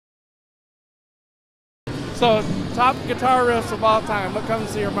So, top guitar riffs of all time. What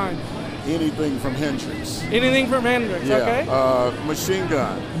comes to your mind? Anything from Hendrix. Anything from Hendrix, Yeah. okay? Machine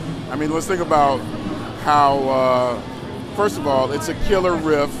Gun. I mean, let's think about how, first of all, it's a killer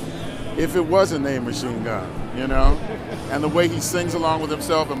riff if it wasn't named Machine Gun, you know? And the way he sings along with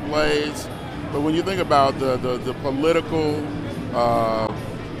himself and plays. But when you think about the political,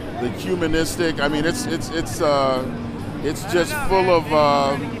 the humanistic, I mean, it's just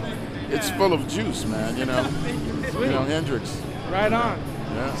full of juice, man, you know? You know, Hendrix. Right on.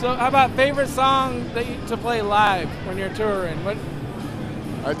 Yeah. So how about favorite song to play live when you're touring? What?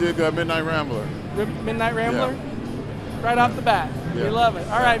 I dig Midnight Rambler. Midnight Rambler? Yeah. Right off the bat. Yeah. We love it.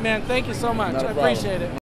 All right, man. Thank you so much. Not a I problem. appreciate it.